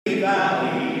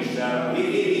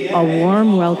A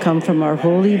warm welcome from our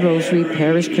Holy Rosary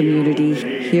Parish community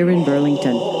here in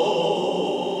Burlington.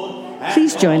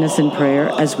 Please join us in prayer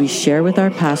as we share with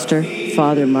our pastor,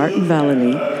 Father Martin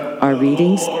Vallely, our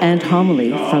readings and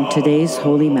homily from today's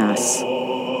Holy Mass.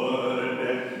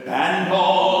 And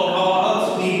all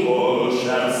God's people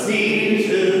shall sing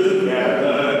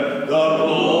together the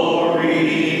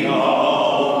glory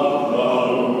of the Lord.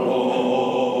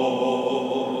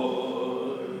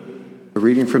 A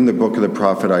reading from the book of the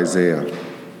prophet Isaiah.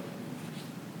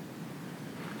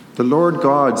 The Lord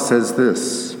God says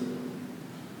this: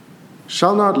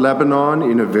 Shall not Lebanon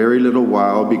in a very little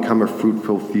while become a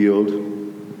fruitful field,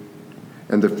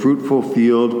 and the fruitful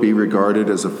field be regarded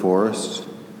as a forest?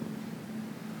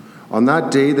 On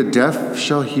that day the deaf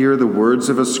shall hear the words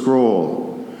of a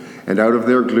scroll, and out of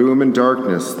their gloom and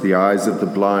darkness the eyes of the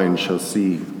blind shall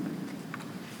see.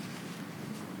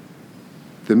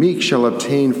 The meek shall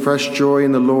obtain fresh joy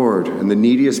in the Lord, and the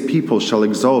neediest people shall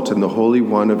exult in the Holy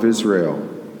One of Israel.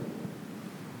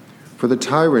 For the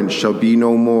tyrant shall be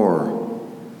no more,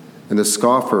 and the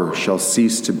scoffer shall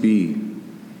cease to be.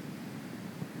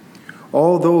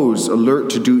 All those alert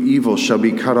to do evil shall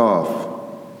be cut off,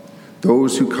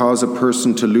 those who cause a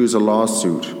person to lose a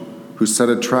lawsuit, who set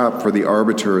a trap for the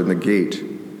arbiter in the gate,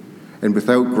 and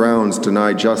without grounds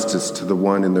deny justice to the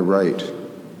one in the right.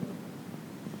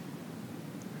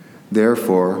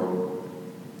 Therefore,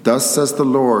 thus says the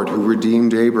Lord who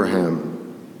redeemed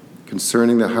Abraham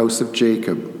concerning the house of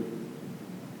Jacob: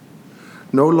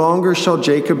 No longer shall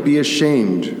Jacob be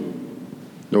ashamed,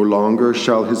 no longer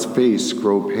shall his face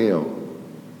grow pale.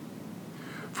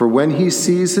 For when he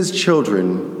sees his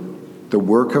children, the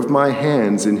work of my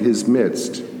hands in his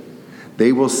midst,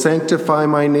 they will sanctify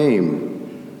my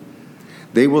name.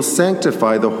 They will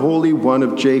sanctify the Holy One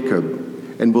of Jacob,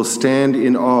 and will stand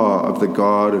in awe of the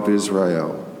God of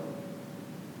Israel.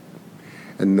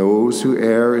 And those who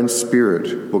err in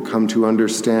spirit will come to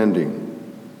understanding,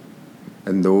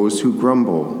 and those who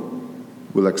grumble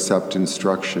will accept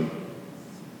instruction.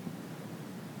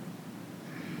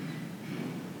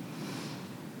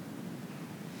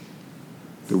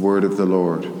 The word of the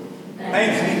Lord.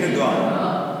 Thanks be to God.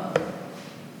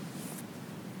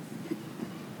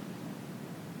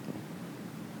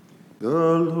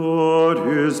 The Lord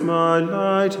is my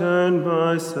light and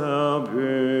my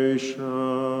salvation.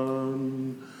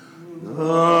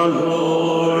 The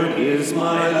Lord is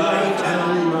my light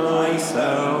and my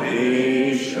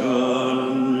salvation.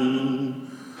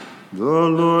 The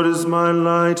Lord is my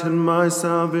light and my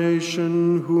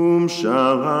salvation. Whom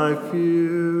shall I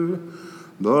fear?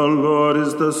 The Lord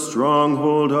is the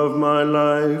stronghold of my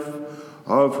life.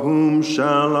 Of whom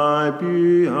shall I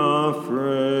be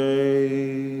afraid?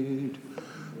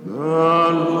 The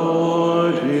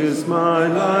Lord is my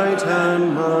light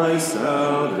and my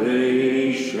salvation.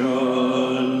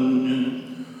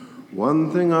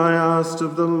 One thing I asked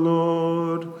of the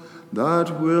Lord,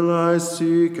 that will I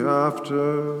seek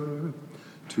after,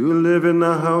 to live in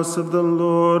the house of the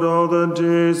Lord all the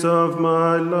days of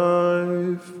my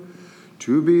life,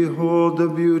 to behold the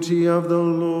beauty of the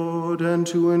Lord and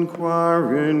to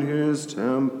inquire in his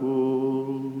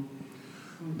temple.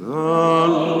 The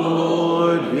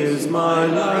Lord is my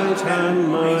light and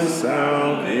my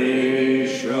salvation.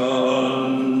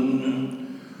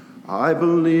 I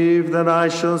believe that I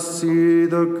shall see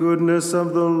the goodness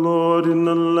of the Lord in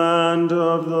the land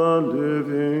of the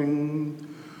living.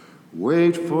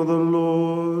 Wait for the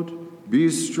Lord, be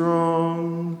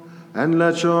strong, and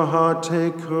let your heart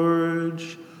take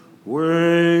courage.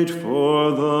 Wait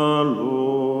for the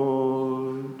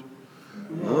Lord.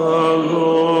 The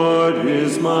Lord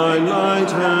is my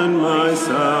light and my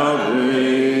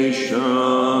salvation.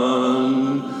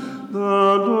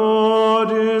 The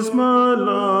Lord is my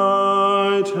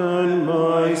light and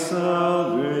my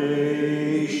salvation.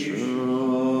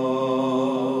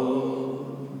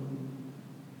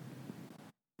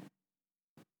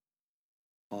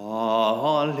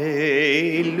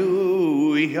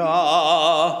 Alleluia,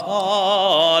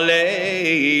 alleluia,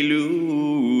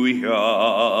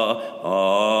 alleluia,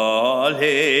 alleluia,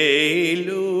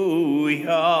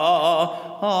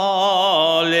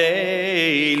 alleluia,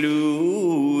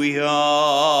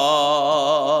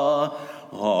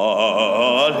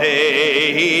 alleluia,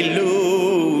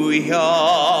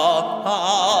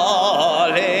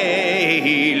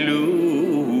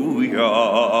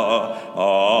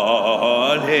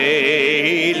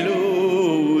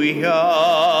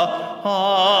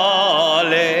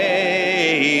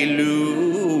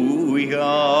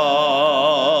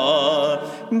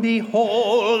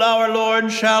 Behold, our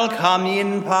Lord shall come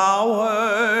in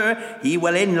power Master, he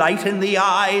will enlighten the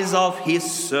eyes of his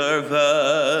servants.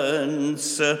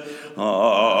 Alleluia,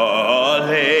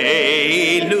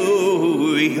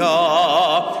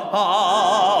 alleluia,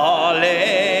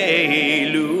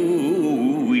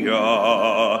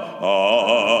 alleluia,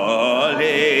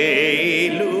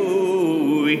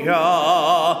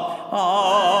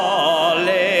 alleluia.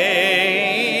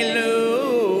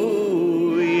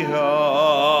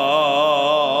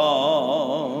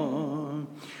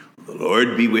 The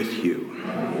Lord be with you.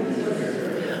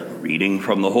 Reading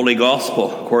from the Holy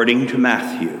Gospel according to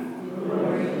Matthew.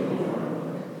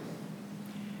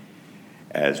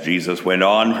 As Jesus went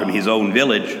on from his own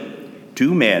village,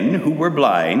 2 men who were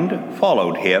blind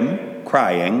followed him,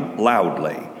 crying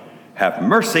loudly, "Have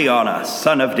mercy on us,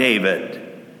 Son of David."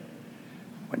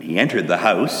 When he entered the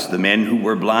house, the men who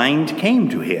were blind came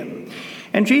to him,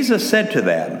 and Jesus said to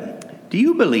them, "Do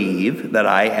you believe that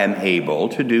I am able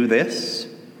to do this?"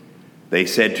 They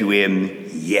said to him,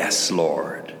 "Yes,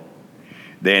 Lord."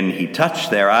 Then he touched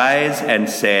their eyes and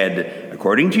said,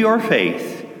 "According to your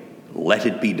faith, let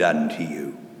it be done to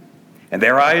you." And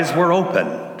their eyes were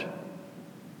opened.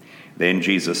 Then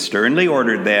Jesus sternly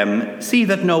ordered them, "See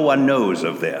that no one knows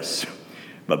of this."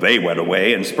 But they went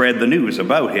away and spread the news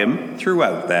about him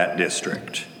throughout that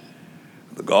district.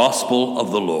 The Gospel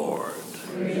of the Lord.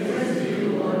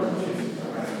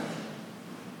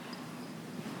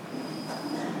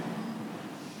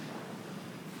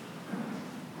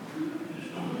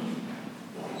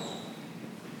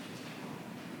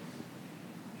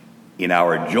 In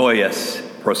our joyous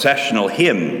processional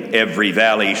hymn, "Every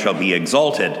Valley Shall Be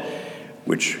Exalted,"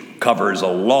 which covers a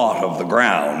lot of the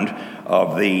ground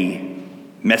of the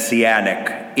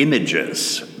messianic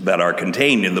images that are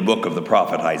contained in the book of the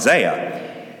prophet Isaiah,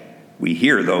 we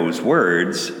hear those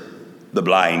words, "The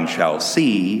blind shall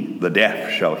see, the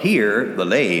deaf shall hear, the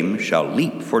lame shall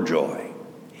leap for joy."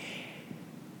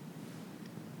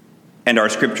 And our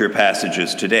scripture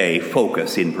passages today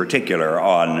focus in particular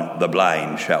on the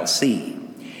blind shall see.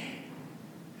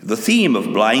 The theme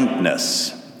of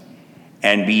blindness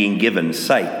and being given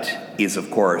sight is, of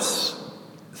course,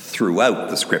 throughout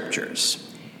the scriptures.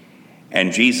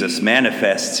 And Jesus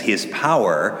manifests his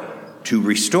power to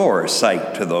restore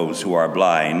sight to those who are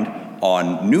blind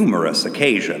on numerous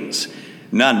occasions,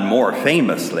 none more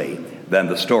famously than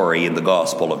the story in the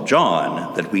Gospel of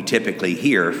John that we typically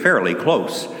hear fairly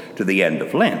close to the end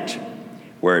of Lent,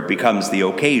 where it becomes the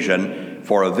occasion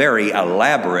for a very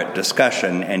elaborate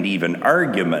discussion and even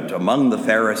argument among the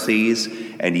Pharisees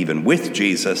and even with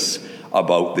Jesus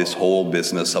about this whole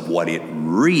business of what it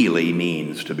really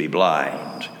means to be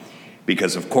blind.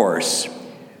 Because, of course,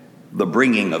 the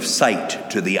bringing of sight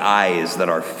to the eyes that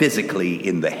are physically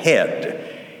in the head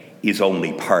is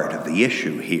only part of the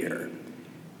issue here.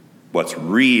 What's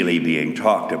really being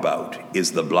talked about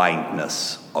is the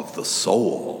blindness of the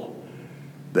soul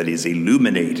that is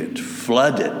illuminated,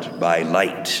 flooded by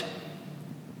light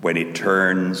when it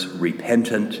turns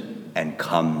repentant and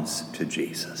comes to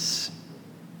Jesus.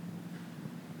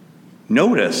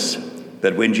 Notice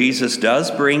that when Jesus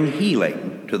does bring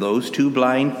healing to those 2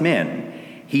 blind men,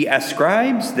 he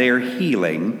ascribes their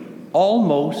healing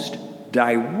almost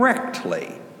directly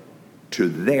to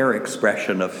their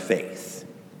expression of faith.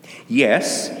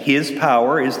 Yes, his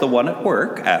power is the one at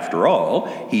work. After all,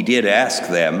 he did ask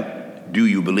them, "Do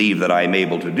you believe that I am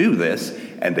able to do this?"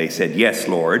 And they said, "Yes,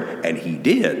 Lord," and he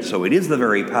did. So it is the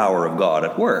very power of God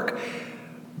at work.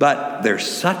 But there's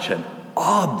such an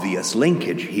obvious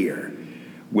linkage here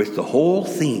with the whole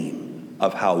theme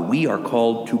of how we are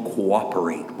called to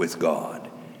cooperate with God.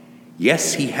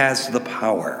 Yes, he has the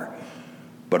power,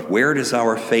 but where does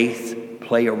our faith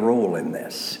play a role in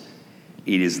this?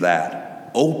 It is that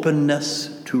openness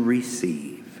to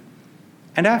receive.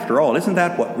 And after all, isn't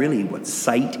that what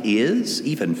sight is,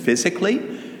 even physically?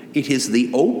 It is the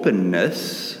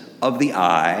openness of the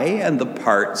eye and the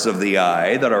parts of the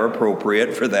eye that are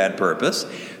appropriate for that purpose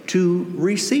to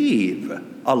receive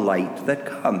a light that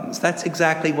comes. That's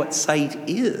exactly what sight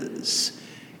is.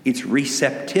 It's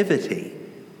receptivity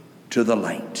to the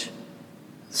light.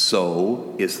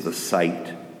 So is the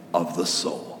sight of the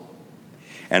soul.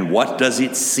 And what does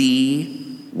it see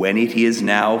when it is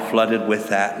now flooded with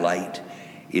that light?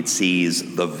 It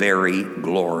sees the very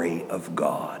glory of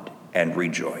God and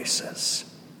rejoices.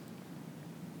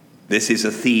 This is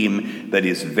a theme that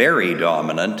is very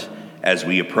dominant as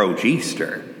we approach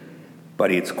Easter,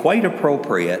 but it's quite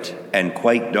appropriate and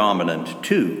quite dominant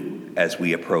too as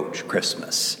we approach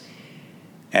Christmas.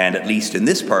 And at least in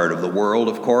this part of the world,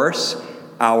 of course,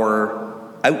 our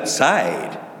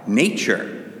outside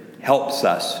nature helps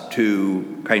us to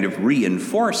kind of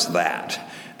reinforce that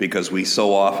because we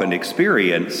so often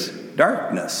experience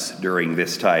darkness during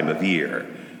this time of year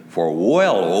for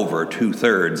well over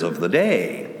 2/3 of the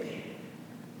day.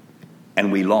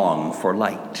 And we long for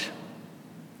light,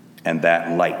 and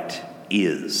that light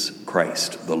is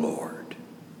Christ the Lord.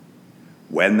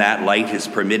 When that light is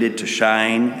permitted to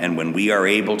shine, and when we are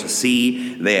able to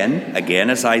see, then, again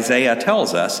as Isaiah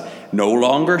tells us, no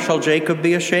longer shall Jacob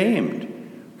be ashamed,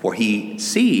 for he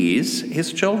sees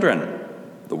his children,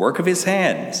 the work of his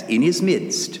hands, in his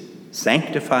midst,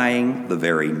 sanctifying the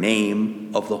very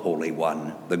name of the Holy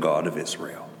One, the God of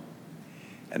Israel.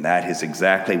 And that is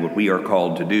exactly what we are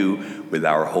called to do with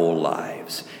our whole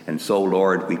lives. And so,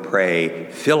 Lord, we pray,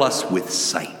 fill us with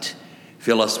sight.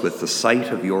 Fill us with the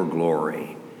sight of your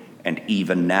glory. And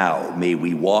even now, may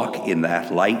we walk in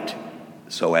that light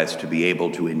so as to be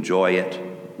able to enjoy it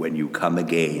when you come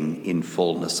again in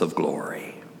fullness of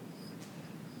glory.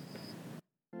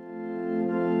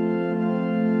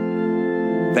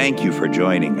 Thank you for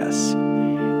joining us.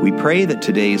 We pray that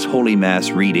today's Holy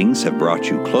Mass readings have brought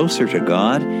you closer to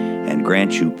God and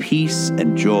grant you peace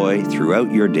and joy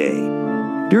throughout your day.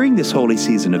 During this holy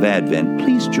season of Advent,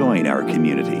 please join our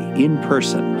community in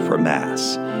person for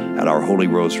Mass at our Holy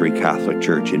Rosary Catholic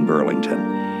Church in Burlington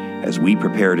as we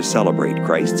prepare to celebrate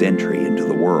Christ's entry into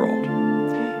the world.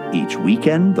 Each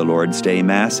weekend, the Lord's Day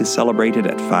Mass is celebrated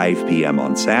at 5 p.m.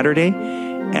 on Saturday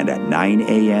and at 9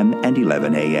 a.m. and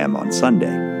 11 a.m. on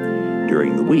Sunday.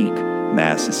 During the week,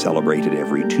 Mass is celebrated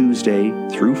every Tuesday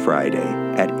through Friday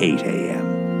at 8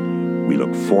 a.m. We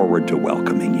look forward to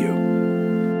welcoming you.